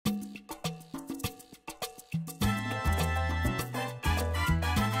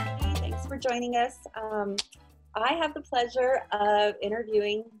joining us. I have the pleasure of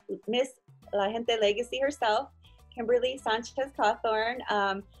interviewing Miss La Gente Legacy herself, Kimberly Sanchez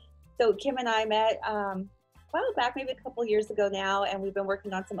Cawthorn. So Kim and I met well back maybe a couple years ago now, and we've been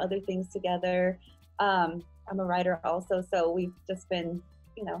working on some other things together. I'm a writer also, so we've just been,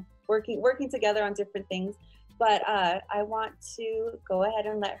 you know, working together on different things. But I want to go ahead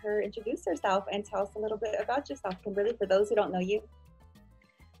and let her introduce herself and tell us a little bit about yourself, Kimberly, for those who don't know you.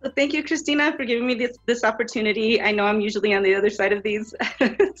 Well, thank you, Christina, for giving me this opportunity. I know I'm usually on the other side of these,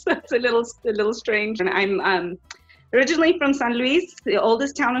 so it's a little strange. And I'm originally from San Luis, the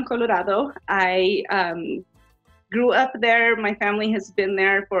oldest town in Colorado. I grew up there. My family has been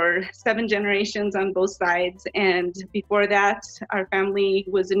there for 7 generations on both sides. And before that, our family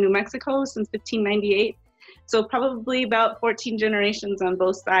was in New Mexico since 1598. So probably about 14 generations on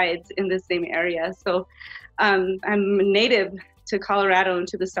both sides in the same area. So I'm a native to Colorado and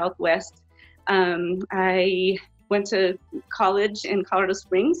to the Southwest. I went to college in Colorado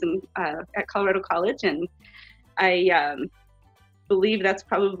Springs and at Colorado College, and I believe that's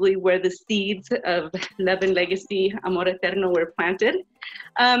probably where the seeds of Love and Legacy, Amor Eterno were planted.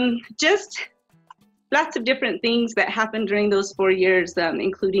 Just lots of different things that happened during those 4 years,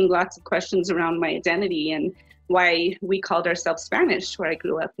 including lots of questions around my identity and why we called ourselves Spanish, where I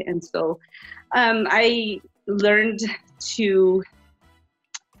grew up. And so I learned to,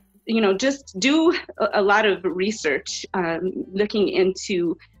 you know, just do a lot of research, looking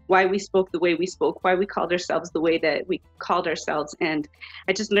into why we spoke the way we spoke, why we called ourselves the way that we called ourselves. And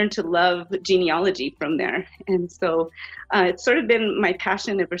I just learned to love genealogy from there. And so it's sort of been my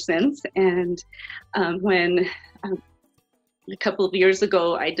passion ever since. And when a couple of years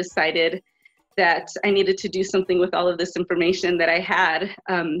ago, I decided that I needed to do something with all of this information that I had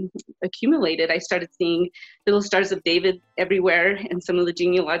accumulated. I started seeing little stars of David everywhere in some of the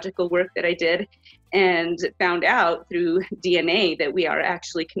genealogical work that I did, and found out through DNA that we are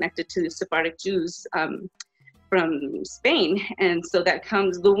actually connected to Sephardic Jews from Spain. And so that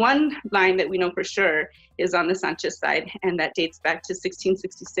comes, the one line that we know for sure is on the Sanchez side, and that dates back to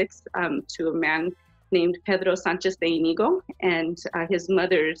 1666 to a man named Pedro Sanchez de Inigo, and his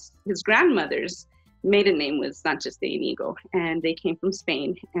grandmother's maiden name was Sanchez de Inigo, and they came from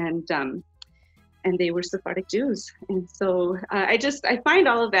Spain, and they were Sephardic Jews. And so I find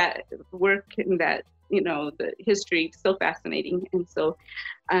all of that work and that, you know, the history so fascinating. And so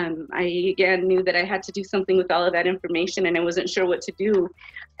I again knew that I had to do something with all of that information, and I wasn't sure what to do.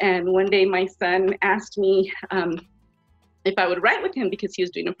 And one day my son asked me if I would write with him because he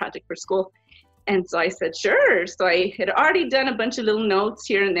was doing a project for school. And so I said, sure. So I had already done a bunch of little notes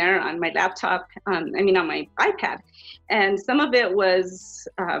here and there on my laptop, on my iPad. And some of it was,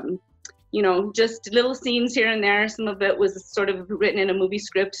 you know, just little scenes here and there. Some of it was sort of written in a movie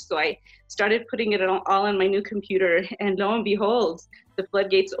script. So I started putting it all on my new computer. And lo and behold, the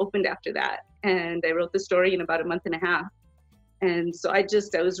floodgates opened after that. And I wrote the story in about a month and a half. And so I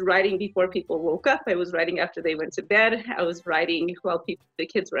was writing before people woke up. I was writing after they went to bed. I was writing while the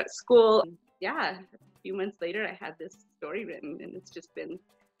kids were at school. Yeah, a few months later, I had this story written, and it's just been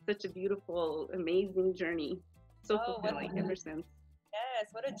such a beautiful, amazing journey. So fulfilling ever since.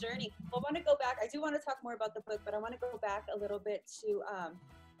 Yes, what a journey. Well, I want to go back. I do want to talk more about the book, but I want to go back a little bit to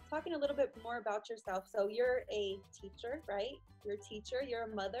talking a little bit more about yourself. So you're a teacher, right? You're a teacher. You're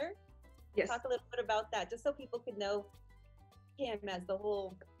a mother. Yes. Talk a little bit about that, just so people could know him as the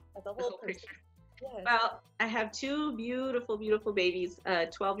whole person. Picture. Yes. Well, I have 2 beautiful, beautiful babies, a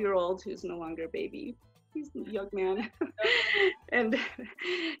 12-year-old who's no longer a baby. He's a young man. and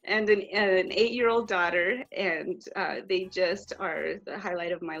an 8-year-old daughter. And they just are the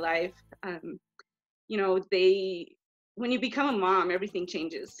highlight of my life. You know, when you become a mom, everything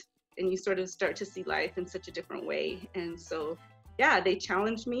changes. And you sort of start to see life in such a different way. And so, yeah, they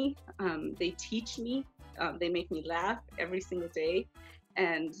challenge me. They teach me. They make me laugh every single day.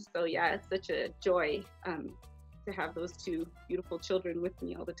 And so, yeah, it's such a joy to have those 2 beautiful children with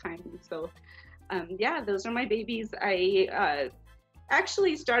me all the time. And so, yeah, those are my babies. I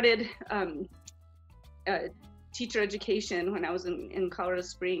actually started teacher education when I was in Colorado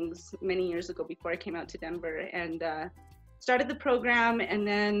Springs many years ago before I came out to Denver, and started the program. And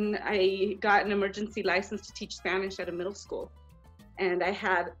then I got an emergency license to teach Spanish at a middle school. And I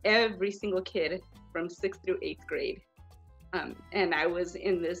had every single kid from 6th through 8th grade. And I was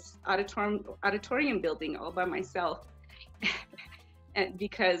in this auditorium building all by myself, and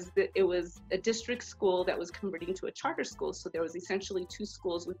because it was a district school that was converting to a charter school. So there was essentially 2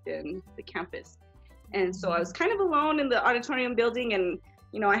 schools within the campus. And so I was kind of alone in the auditorium building, and,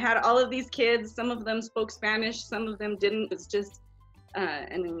 you know, I had all of these kids. Some of them spoke Spanish, some of them didn't. It was just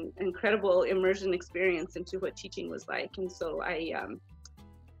an incredible immersion experience into what teaching was like. And so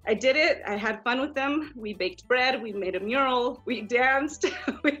I did it. I had fun with them. We baked bread, we made a mural, we danced,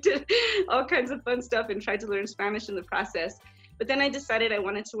 we did all kinds of fun stuff and tried to learn Spanish in the process. But then I decided I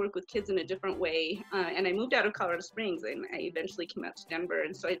wanted to work with kids in a different way. And I moved out of Colorado Springs, and I eventually came out to Denver.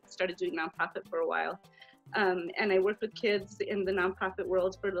 And so I started doing nonprofit for a while. And I worked with kids in the nonprofit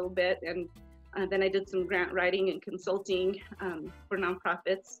world for a little bit. And then I did some grant writing and consulting for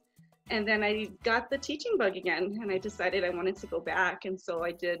nonprofits. And then I got the teaching bug again, and I decided I wanted to go back. And so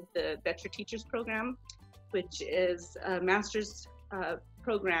I did the Better Teachers program, which is a master's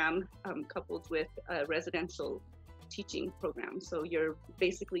program coupled with a residential teaching program. So you're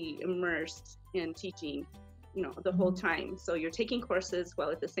basically immersed in teaching, you know, the whole time. So you're taking courses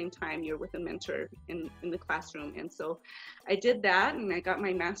while at the same time you're with a mentor in the classroom. And so I did that, and I got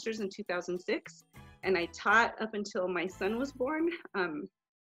my master's in 2006, and I taught up until my son was born.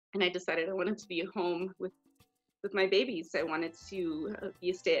 And I decided I wanted to be home with my babies. I wanted to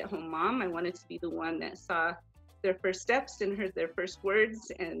be a stay-at-home mom. I wanted to be the one that saw their first steps and heard their first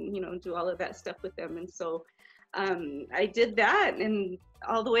words, and, you know, do all of that stuff with them. And so I did that, and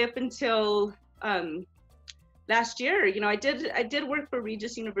all the way up until last year, you know, I did work for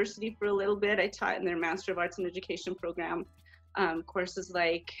Regis University for a little bit. I taught in their Master of Arts in Education program, courses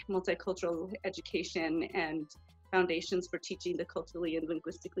like multicultural education and foundations for teaching the culturally and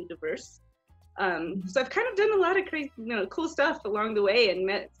linguistically diverse. So I've kind of done a lot of crazy, you know, cool stuff along the way, and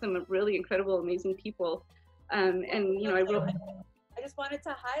met some really incredible, amazing people. And you know, I just wanted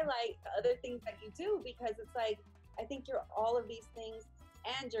to highlight the other things that you do, because it's like, I think you're all of these things,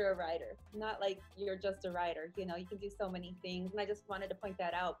 and you're a writer, not like you're just a writer. You know, you can do so many things, and I just wanted to point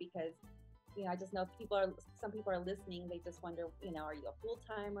that out because, you know, I just know some people are listening. They just wonder, you know, are you a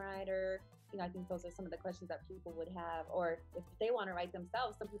full-time writer? You know, I think those are some of the questions that people would have, or if they want to write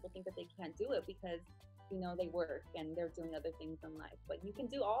themselves, some people think that they can't do it because, you know, they work and they're doing other things in life. But you can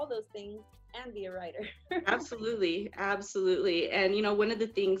do all those things and be a writer. Absolutely, absolutely. And, you know, one of the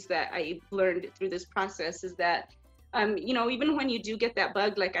things that I learned through this process is that, you know, even when you do get that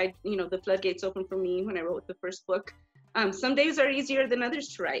bug, like you know, the floodgates opened for me when I wrote the first book. Some days are easier than others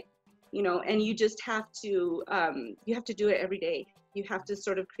to write, you know, and you just have to, you have to do it every day. You have to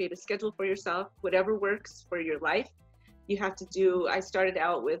sort of create a schedule for yourself, whatever works for your life. You have to do, I started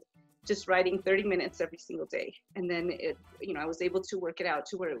out with just writing 30 minutes every single day. And then you know, I was able to work it out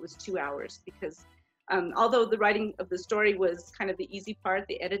to where it was 2 hours, because although the writing of the story was kind of the easy part,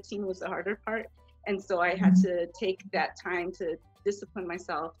 the editing was the harder part. And so I had to take that time to discipline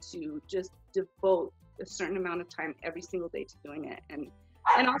myself to just devote a certain amount of time every single day to doing it. And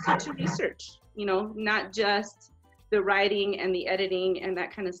also to research, you know, not just the writing and the editing and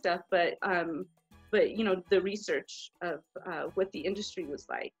that kind of stuff, but you know, the research of what the industry was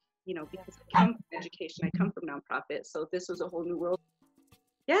like, you know, because I come from education, I come from nonprofit, so this was a whole new world.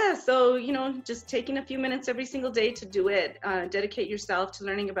 Yeah, so, you know, just taking a few minutes every single day to do it, dedicate yourself to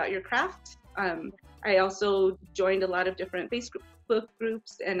learning about your craft. I also joined a lot of different Facebook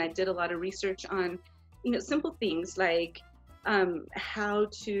groups, and I did a lot of research on, you know, simple things like how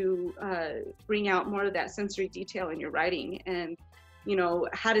to bring out more of that sensory detail in your writing, and, you know,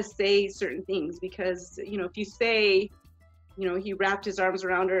 how to say certain things, because, you know, if you say, you know, he wrapped his arms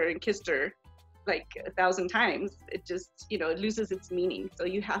around her and kissed her like 1,000 times, it just, you know, it loses its meaning. So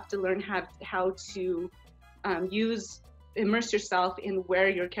you have to learn how to immerse yourself in where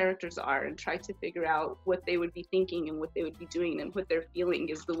your characters are and try to figure out what they would be thinking and what they would be doing and what they're feeling.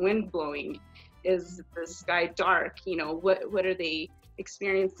 Is the wind blowing? Is the sky dark? You know, what are they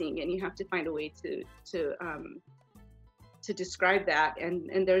experiencing? And you have to find a way to describe that.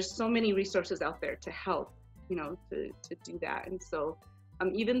 And there's so many resources out there to help, you know, to do that. And so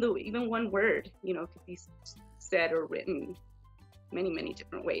even one word, you know, could be said or written many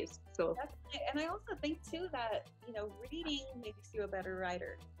different ways. So and I also think too that, you know, reading makes you a better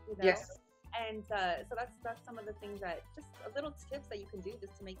writer, you know? Yes. And so that's some of the things that, just little tips that you can do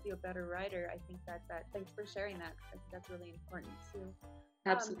just to make you a better writer. I think that thanks for sharing that. I think that's really important too.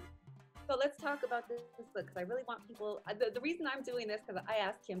 Absolutely. So let's talk about this book, because I really want people, the reason I'm doing this, because I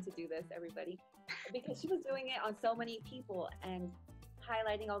asked Kim to do this, everybody, because she was doing it on so many people and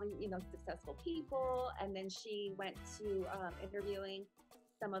highlighting all the, you know, successful people. And then she went to interviewing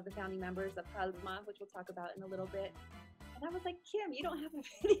some of the founding members of CALMA, which we'll talk about in a little bit. And I was like, Kim, you don't have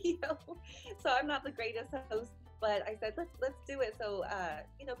a video. So I'm not the greatest host, but I said, let's do it. So,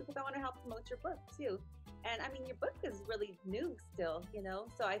 you know, because I want to help promote your book too. And I mean, your book is really new still, you know,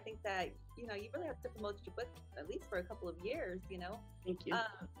 so I think that, you know, you really have to promote your book at least for a couple of years, you know. Thank you.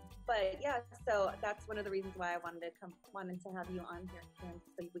 But yeah, so that's one of the reasons why I wanted to have you on here, Kim,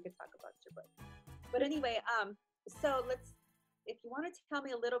 so we could talk about your book. But anyway, so if you want to tell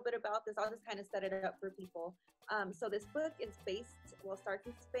me a little bit about this, I'll just kind of set it up for people. So this book is starts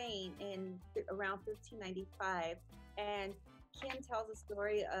in Spain in around 1595, and Kim tells the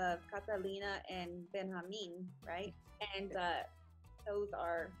story of Catalina and Benjamin, right? And those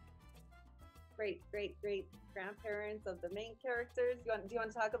are great grandparents of the main characters. Do you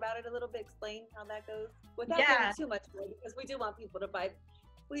want to talk about it a little bit? Explain how that goes without going too much more, because we do want people to buy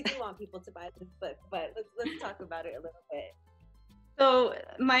this book. But let's talk about it a little bit. So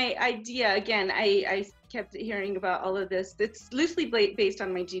my idea, again, I kept hearing about all of this. It's loosely based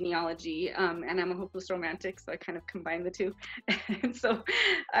on my genealogy, and I'm a hopeless romantic, so I kind of combine the two. And so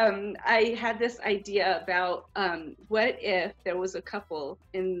I had this idea about what if there was a couple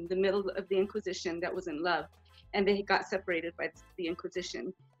in the middle of the Inquisition that was in love, and they got separated by the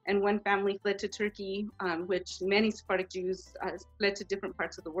Inquisition. And one family fled to Turkey, which many Sephardic Jews fled to different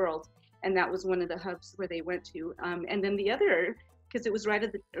parts of the world, and that was one of the hubs where they went to. And then the other, because it was right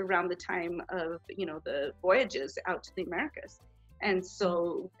around the time of, the voyages out to the Americas. And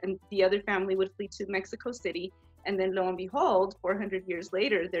so, and the other family would flee to Mexico City, and then lo and behold, 400 years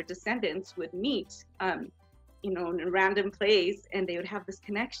later, their descendants would meet, in a random place, and they would have this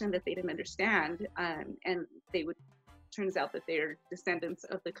connection that they didn't understand, and they would, turns out that they're descendants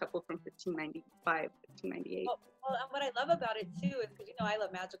of the couple from 1595, 1598. Well, and what I love about it too is because, I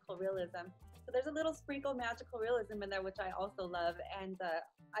love magical realism. So there's a little sprinkle of magical realism in there, which I also love. And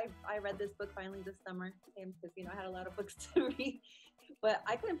I read this book finally this summer, because, I had a lot of books to read, but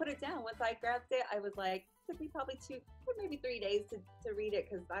I couldn't put it down. Once I grabbed it, I was like, it took me probably 2 or maybe 3 days to read it,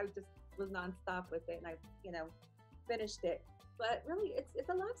 because I just was nonstop with it, and I, finished it. But really, it's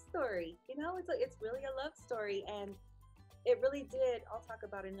a love story, it's really a love story. And it really did, I'll talk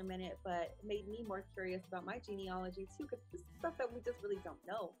about it in a minute, but it made me more curious about my genealogy too, because this is stuff that we just really don't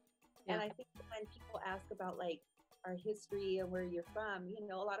know. Yeah. And I think when people ask about like our history and where you're from,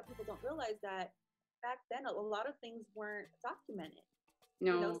 a lot of people don't realize that back then a lot of things weren't documented.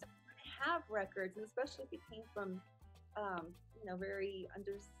 So we didn't have records, and especially if you came from, very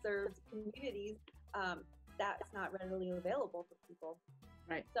underserved communities, that's not readily available for people.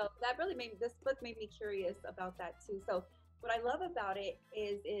 Right. So that really this book made me curious about that too. So what I love about it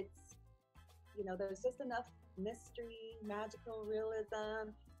is it's, there's just enough mystery, magical realism,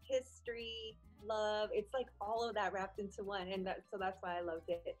 history, love. It's like all of that wrapped into one, and so that's why I loved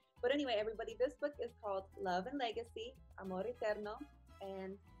it. But anyway, everybody, this book is called Love and Legacy, Amor Eterno,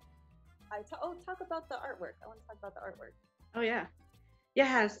 and talk about the artwork. I want to talk about the artwork. Oh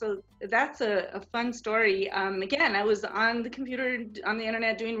yeah, so that's a fun story. Again, I was on the computer, on the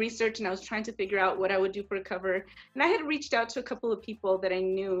internet doing research, and I was trying to figure out what I would do for a cover. And I had reached out to a couple of people that I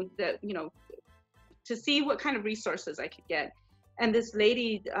knew that, to see what kind of resources I could get. And this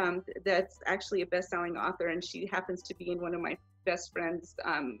lady that's actually a best-selling author, and she happens to be in one of my best friend's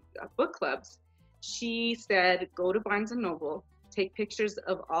book clubs, she said, go to Barnes & Noble, take pictures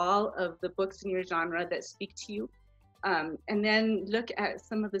of all of the books in your genre that speak to you, and then look at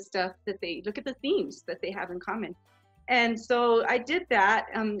some of the stuff look at the themes that they have in common. And so I did that,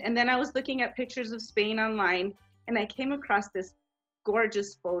 and then I was looking at pictures of Spain online, and I came across this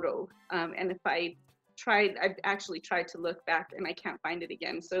gorgeous photo, and I've actually tried to look back, and I can't find it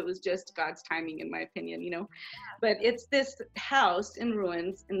again. So it was just God's timing, in my opinion, But it's this house in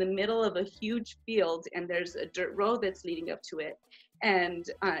ruins in the middle of a huge field, and there's a dirt road that's leading up to it. And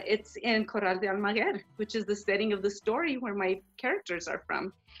it's in Corral de Almaguer, which is the setting of the story where my characters are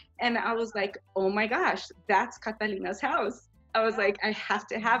from. And I was like, oh my gosh, that's Catalina's house. I was like, I have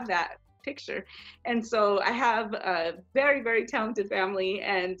to have that picture. And so I have a very, very talented family,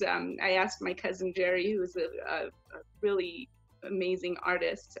 and I asked my cousin Jerry, who is a really amazing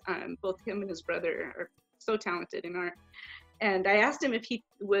artist. Both him and his brother are so talented in art, and I asked him if he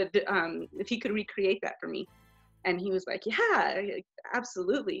could recreate that for me, and he was like, yeah,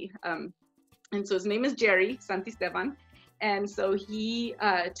 absolutely. And so his name is Jerry Santisteban. And so he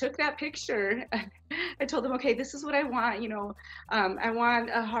took that picture. I told him, okay, this is what I want. I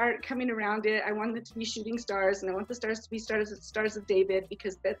want a heart coming around it. I want it to be shooting stars, and I want the stars to be stars of David,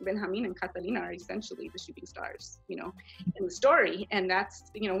 because Benjamin and Catalina are essentially the shooting stars, in the story. And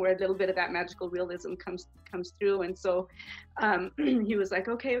that's, where a little bit of that magical realism comes through. And so he was like,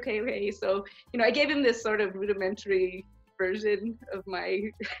 okay. So, I gave him this sort of rudimentary version of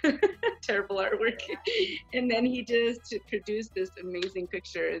my terrible artwork, and then he just produced this amazing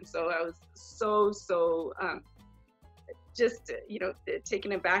picture. And so I was so just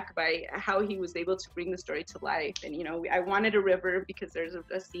taken aback by how he was able to bring the story to life. And I wanted a river because there's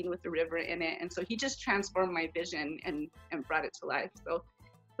a scene with a river in it, and so he just transformed my vision and brought it to life. So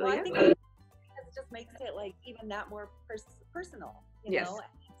well, yeah. I think it just makes it like even that more personal, yes. know,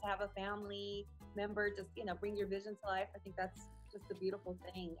 to have a family member just bring your vision to life. I think that's just a beautiful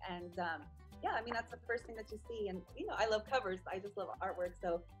thing. And yeah, I mean, that's the first thing that you see. And I love covers. I just love artwork.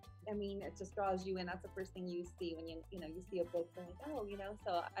 So I mean, it just draws you in. That's the first thing you see when you see a book. So like, oh,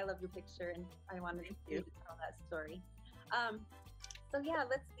 so I love your picture, and I wanted you to tell that story. So yeah,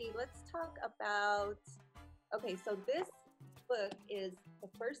 let's see. Let's talk about. Okay, so this book is the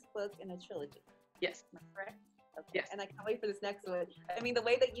first book in a trilogy. Yes. Am I correct? Okay. Yes. And I can't wait for this next one. I mean, the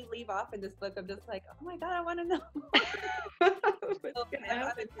way that you leave off in this book, I'm just like, oh my God, I want to know. So,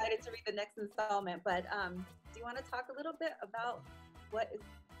 I'm excited to read the next installment. But do you want to talk a little bit about what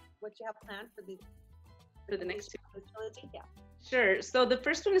you have planned for the next two trilogy? Yeah. Sure. So the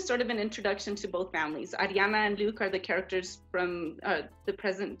first one is sort of an introduction to both families. Ariana and Luke are the characters from the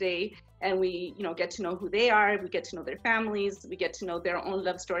present day, and we, get to know who they are. We get to know their families. We get to know their own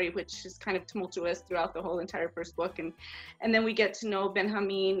love story, which is kind of tumultuous throughout the whole entire first book, and then we get to know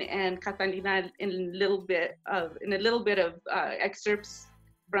Benjamin and Catalina in a little bit of excerpts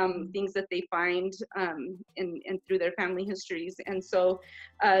from things that they find in through their family histories. And so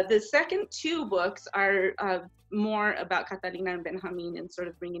the second two books are more about Catalina and Benjamin and sort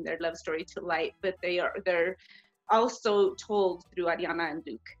of bringing their love story to light, but they're also told through Ariana and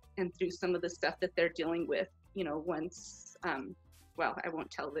Luke and through some of the stuff that they're dealing with, once well, I won't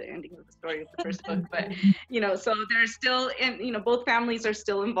tell the ending of the story of the first book, but so they're still in, both families are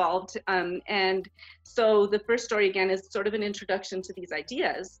still involved, and so the first story again is sort of an introduction to these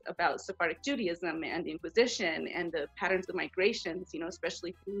ideas about Sephardic Judaism and the Inquisition and the patterns of migrations,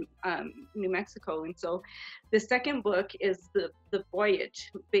 especially through New Mexico. And so the second book is the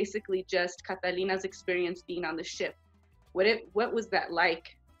voyage, basically just Catalina's experience being on the ship. What was that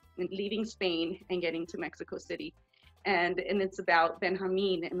like in leaving Spain and getting to Mexico City? And it's about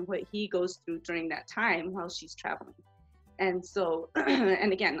Benjamin and what he goes through during that time while she's traveling. And so,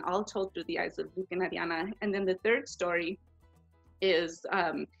 and again, all told through the eyes of Luke and Ariana. And then the third story is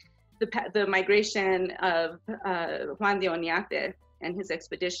the migration of Juan de Oñate and his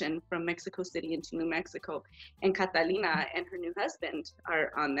expedition from Mexico City into New Mexico. And Catalina and her new husband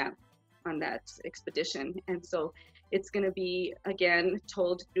are on that expedition. And so it's going to be, again,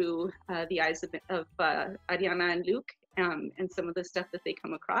 told through the eyes of Ariana and Luke, and some of the stuff that they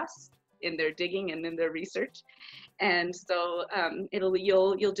come across in their digging and in their research. And so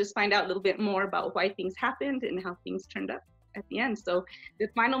you'll just find out a little bit more about why things happened and how things turned up at the end. So the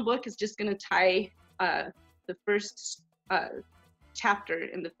final book is just going to tie the first chapter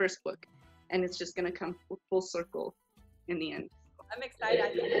in the first book, and it's just going to come full circle in the end. I'm excited.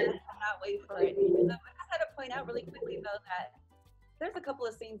 I cannot wait for it. I just had to point out really quickly, though, that there's a couple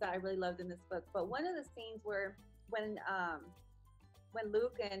of scenes that I really loved in this book. But one of the scenes where when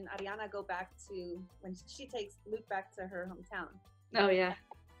Luke and Ariana go back when she takes Luke back to her hometown. Oh, yeah.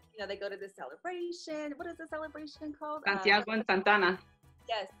 They go to this celebration. What is the celebration called? Santiago and Santana.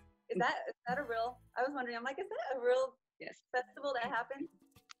 Yes. Is that a real? I was wondering. I'm like, is that a real festival that happened?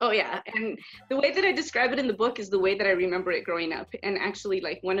 Oh yeah, and the way that I describe it in the book is the way that I remember it growing up. And actually,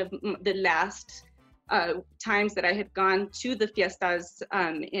 like one of the last times that I had gone to the fiestas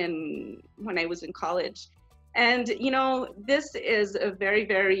when I was in college. And this is a very,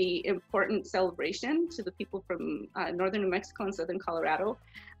 very important celebration to the people from northern New Mexico and southern Colorado.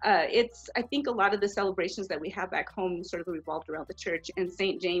 I think a lot of the celebrations that we have back home sort of revolved around the church, and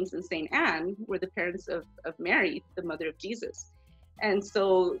St. James and St. Anne were the parents of Mary, the mother of Jesus. And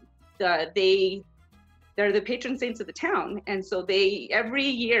so they're the patron saints of the town. And so every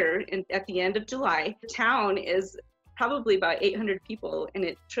year at the end of July, the town is probably about 800 people, and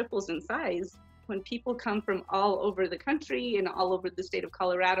it triples in size when people come from all over the country and all over the state of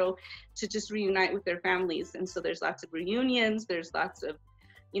Colorado to just reunite with their families. And so there's lots of reunions, there's lots of,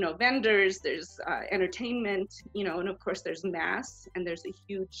 vendors, there's entertainment, and of course there's mass, and there's a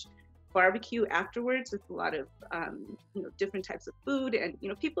huge barbecue afterwards with a lot of different types of food, and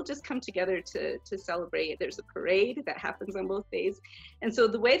people just come together to celebrate. There's a parade that happens on both days. And so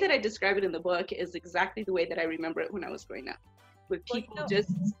the way that I describe it in the book is exactly the way that I remember it when I was growing up, with people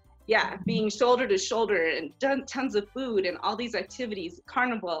being shoulder to shoulder and tons of food and all these activities,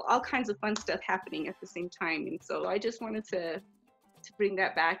 carnival, all kinds of fun stuff happening at the same time. And so I just wanted to bring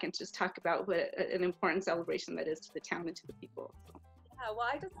that back and just talk about what an important celebration that is to the town and to the people. So. Yeah, well,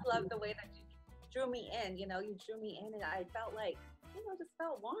 I just love the way that you drew me in, you drew me in, and I felt like, just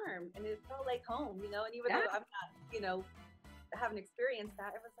felt warm, and it felt like home, and even though I'm not, haven't experienced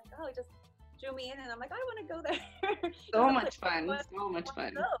that, it was like, oh, it just drew me in, and I'm like, I want to go there. So much fun, so much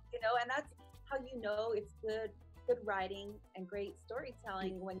fun. Go, you know, and that's how you know it's good writing and great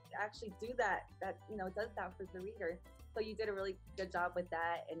storytelling when you actually do that, you know, does that for the reader. So you did a really good job with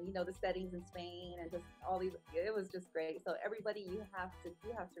that, and you know, the settings in Spain and just all these, it was just great. So everybody, you have to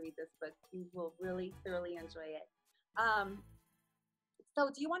read this book. You will really thoroughly enjoy it. So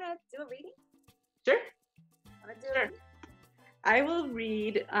do you want to do a reading? Sure. Sure. I will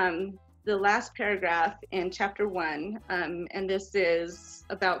read the last paragraph in chapter 1, and this is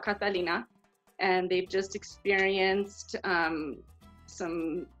about Catalina, and they've just experienced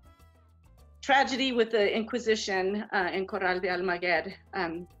some tragedy with the Inquisition in Corral de Almaguer.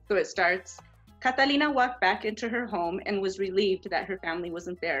 So it starts, Catalina walked back into her home and was relieved that her family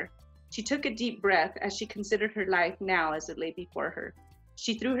wasn't there. She took a deep breath as she considered her life now as it lay before her.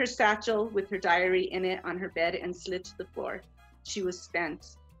 She threw her satchel with her diary in it on her bed and slid to the floor. She was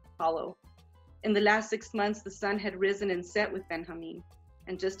spent, hollow. In the last 6 months, the sun had risen and set with Benjamin,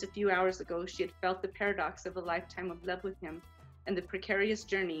 and just a few hours ago, she had felt the paradox of a lifetime of love with him and the precarious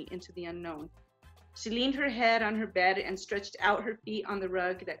journey into the unknown. She leaned her head on her bed and stretched out her feet on the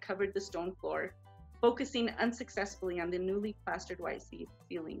rug that covered the stone floor, focusing unsuccessfully on the newly plastered white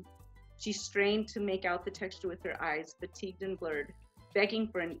ceiling. She strained to make out the texture with her eyes, fatigued and blurred, begging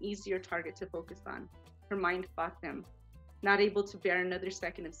for an easier target to focus on. Her mind fought them, not able to bear another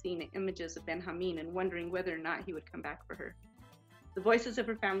second of seeing images of Benjamin and wondering whether or not he would come back for her. The voices of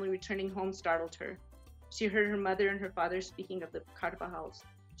her family returning home startled her. She heard her mother and her father speaking of the Carvajals.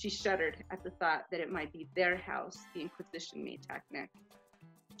 She shuddered at the thought that it might be their house the Inquisition may attack next.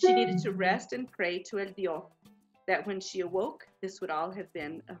 She needed to rest and pray to El Dios that when she awoke, this would all have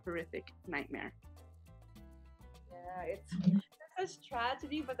been a horrific nightmare. Yeah, it's such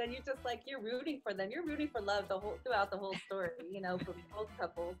tragedy, but then you're rooting for them. You're rooting for love throughout the whole story, you know, for both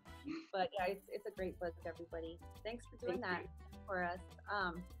couples. But yeah, it's a great book, everybody. Thanks for doing that for us.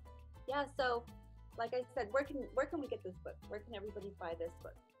 Yeah, so like I said, where can we get this book? Where can everybody buy this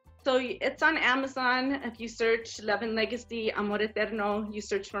book? So it's on Amazon. If you search Love and Legacy, Amor Eterno, you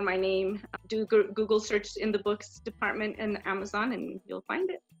search for my name. Do Google search in the books department in Amazon and you'll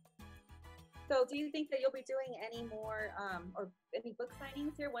find it. So do you think that you'll be doing any more or any book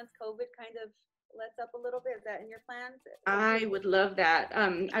signings here once COVID kind of lets up a little bit? Is that in your plans? I would love that.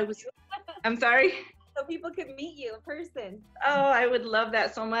 I'm sorry? So people could meet you in person. Oh, I would love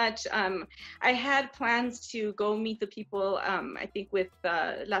that so much. I had plans to go meet the people, I think with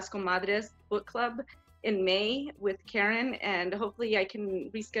Las Comadres book club in May with Karen, and hopefully I can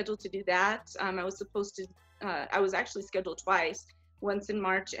reschedule to do that. I was actually scheduled twice, once in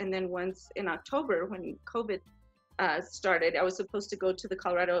March and then once in October when COVID started. I was supposed to go to the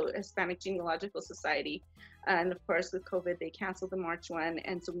Colorado Hispanic Genealogical Society. And of course, with COVID, they canceled the March one.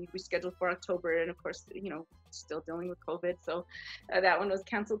 And so we rescheduled for October. And of course, you know, still dealing with COVID. So that one was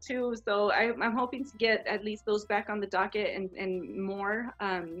canceled too. So I'm hoping to get at least those back on the docket and more,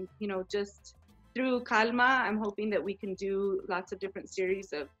 you know, just through CALMA, I'm hoping that we can do lots of different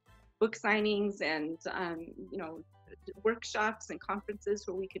series of book signings and, you know, workshops and conferences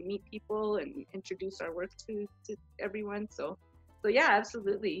where we can meet people and introduce our work to everyone. So yeah,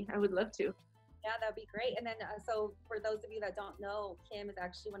 absolutely. I would love to. Yeah, that'd be great. And then, so for those of you that don't know, Kim is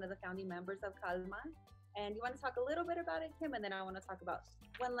actually one of the founding members of CALMA. And you want to talk a little bit about it, Kim? And then I want to talk about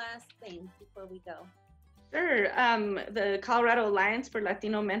one last thing before we go. Sure. The Colorado Alliance for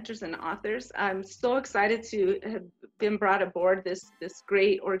Latino Mentors and Authors. I'm so excited to have been brought aboard this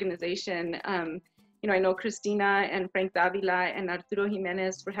great organization. You know, I know Christina and Frank Davila and Arturo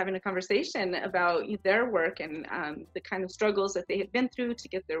Jimenez were having a conversation about their work and the kind of struggles that they had been through to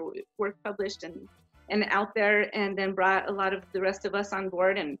get their work published and out there, and then brought a lot of the rest of us on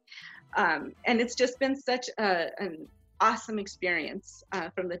board. And it's just been such an awesome experience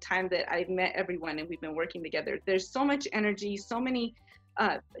from the time that I've met everyone and we've been working together. There's so much energy, so many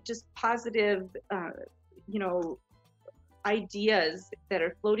just positive, you know, ideas that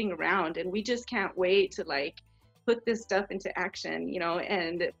are floating around, and we just can't wait to like put this stuff into action, you know.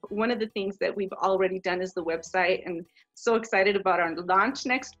 And one of the things that we've already done is the website, and so excited about our launch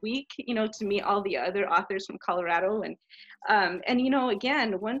next week, you know, to meet all the other authors from Colorado. And you know,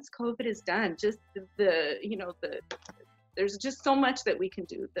 again, once COVID is done, just there's just so much that we can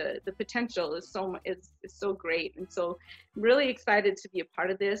do. The potential is so great, and so I'm really excited to be a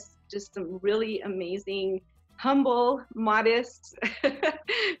part of this. Just some really amazing, humble, modest,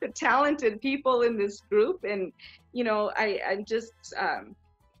 talented people in this group. And, you know, I'm just,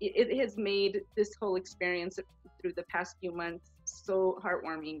 it has made this whole experience through the past few months so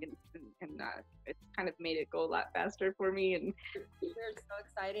heartwarming, and it's kind of made it go a lot faster for me. And we're so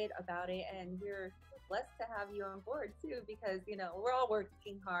excited about it, and we're blessed to have you on board too, because we're all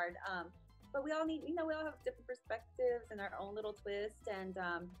working hard, but we all need, we all have different perspectives and our own little twist, and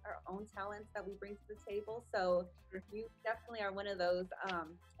our own talents that we bring to the table. So you definitely are one of those,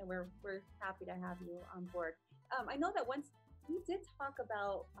 and we're happy to have you on board. I know that once we did talk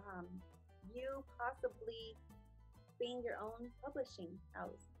about you possibly being your own publishing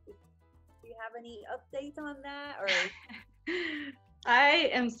house. Do you have any updates on that? Or I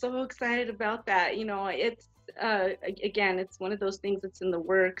am so excited about that. It's again, it's one of those things that's in the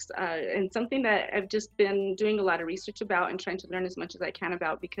works, and something that I've just been doing a lot of research about and trying to learn as much as I can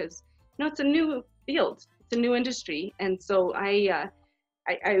about, because it's a new field, it's a new industry, and so I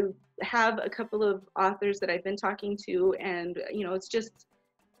have a couple of authors that I've been talking to, and it's just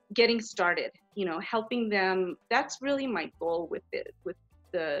getting started, helping them. That's really my goal with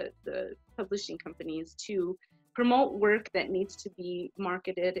the publishing companies, to promote work that needs to be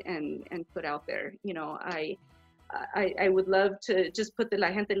marketed and put out there. I would love to just put the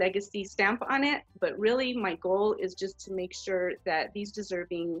La Gente Legacy stamp on it, but really my goal is just to make sure that these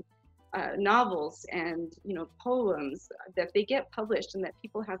deserving novels and poems, that they get published and that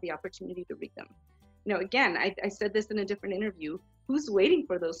people have the opportunity to read them. Again, I said this in a different interview, who's waiting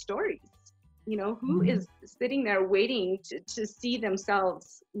for those stories? Who is sitting there waiting to see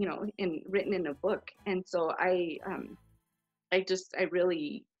themselves, written in a book? And so I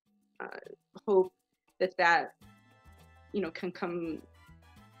really hope that can come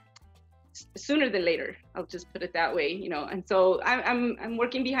sooner than later. I'll just put it that way, And so I'm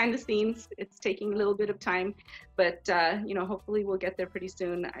working behind the scenes. It's taking a little bit of time, but hopefully we'll get there pretty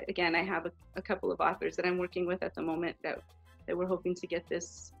soon. Again, I have a couple of authors that I'm working with at the moment that we're hoping to get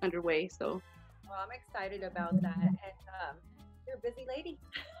this underway. So, well, I'm excited about that. And you're a busy lady.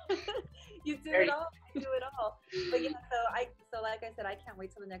 You do it all. You do it all. But yeah, so like I said, I can't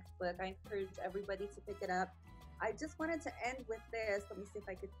wait till the next book. I encourage everybody to pick it up. I just wanted to end with this. Let me see if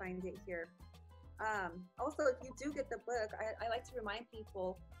I could find it here. Also, if you do get the book, I like to remind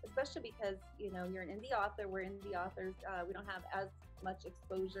people, especially because you're an indie author. We're indie authors. We don't have as much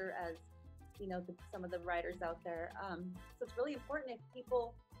exposure as some of the writers out there. So it's really important, if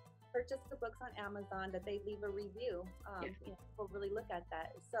people purchase the books on Amazon, that they leave a review. People really look at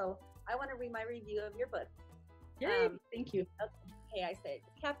that. So I want to read my review of your book. Thank you. Okay, I said,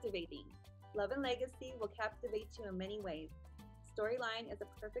 captivating. Love and Legacy will captivate you in many ways. Storyline is a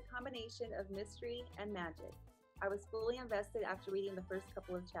perfect combination of mystery and magic. I was fully invested after reading the first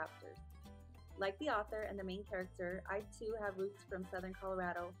couple of chapters. Like the author and the main character, I too have roots from Southern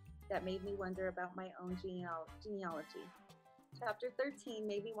Colorado that made me wonder about my own genealogy. Chapter 13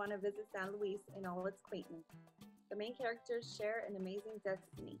 made me want to visit San Luis in all its quaintness. The main characters share an amazing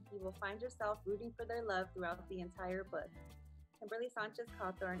destiny. You will find yourself rooting for their love throughout the entire book. Kimberly Sanchez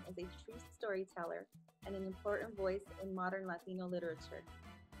Cawthorn is a true storyteller and an important voice in modern Latino literature.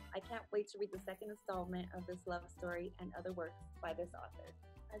 I can't wait to read the second installment of this love story and other works by this author.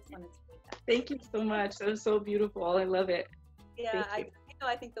 I just wanted to read that. Thank you so much. That was so beautiful. I love it. Yeah,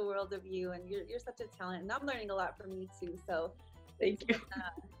 I think the world of you, and you're such a talent, and I'm learning a lot from you too. So thank you.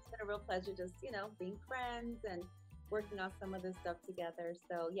 It's been a real pleasure, just being friends and working on some of this stuff together.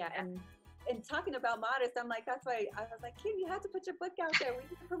 So yeah, and talking about Modest, I'm like, that's why I was like, Kim, you have to put your book out there. We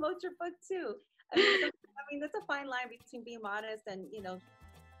need to promote your book too. I mean, that's a fine line between being modest and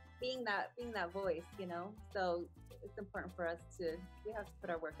being that voice. So it's important for us we have to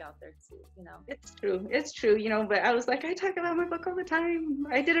put our work out there too. It's true. But I was like, I talk about my book all the time.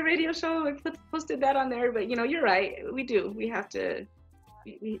 I did a radio show. I posted that on there. But you're right. We do. We have to.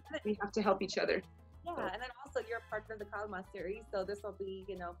 We have to help each other. Yeah, so. And then also you're a part of the CALMA series, so this will be,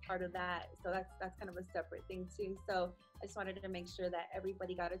 part of that. So that's kind of a separate thing too. So I just wanted to make sure that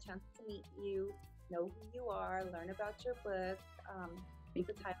everybody got a chance to meet you, know who you are, learn about your book,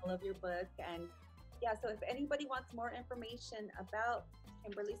 the title of your book, and yeah. So if anybody wants more information about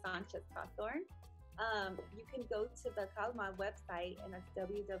Kimberly Sanchez Cawthorn, you can go to the CALMA website, and that's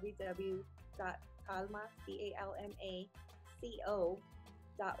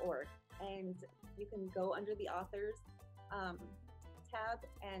www.calmaco.org, and you can go under the authors tab,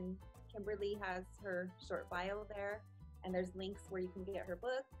 and Kimberly has her short bio there, and there's links where you can get her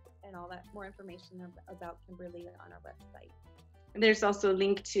book and all that more information about Kimberly on our website. And there's also a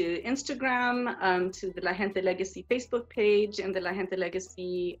link to Instagram, to the La Gente Legacy Facebook page, and the La Gente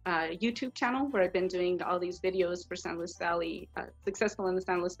Legacy YouTube channel, where I've been doing all these videos for San Luis Valley, Successful in the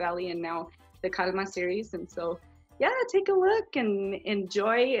San Luis Valley, and now the CALMA series. And so yeah, take a look and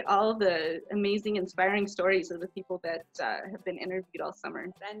enjoy all the amazing, inspiring stories of the people that have been interviewed all summer.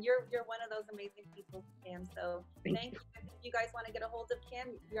 And you're one of those amazing people, Kim. So thank you. If you guys want to get a hold of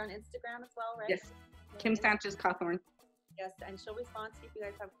Kim, you're on Instagram as well, right? Yes, Kim Sanchez Cawthorn. Yes, and she'll respond to you if you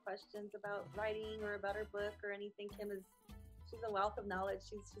guys have questions about writing or about her book or anything. She's a wealth of knowledge.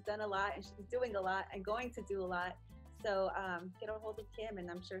 She's done a lot, and she's doing a lot, and going to do a lot. So get a hold of Kim, and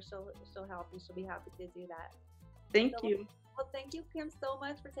I'm sure she'll help you. She'll be happy to do that. Thank you. Well, thank you, Kim, so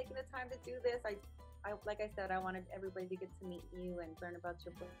much for taking the time to do this. I like I said, I wanted everybody to get to meet you and learn about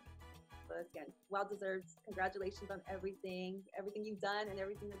your book. And well-deserved congratulations on everything you've done and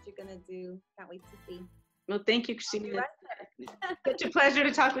everything that you're gonna do. Can't wait to see. Well, thank you, Christina. Such a pleasure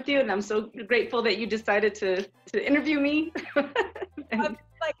to talk with you, and I'm so grateful that you decided to interview me. I'm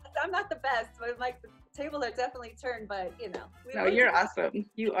not the best, but like the tables are definitely turned, but you know. No, you're awesome.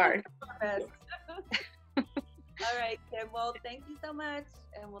 You are. Best. All right, Kim. Well, thank you so much,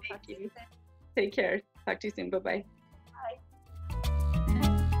 and we'll talk to you soon. Take care. Talk to you soon. Bye-bye. Bye.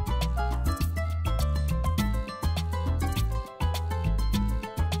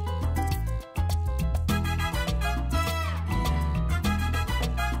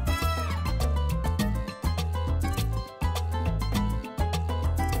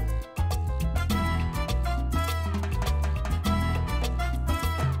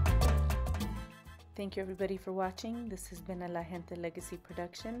 Thank you everybody for watching. This has been a La Gente Legacy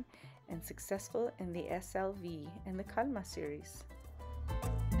production and successful in the SLV and the CALMA series.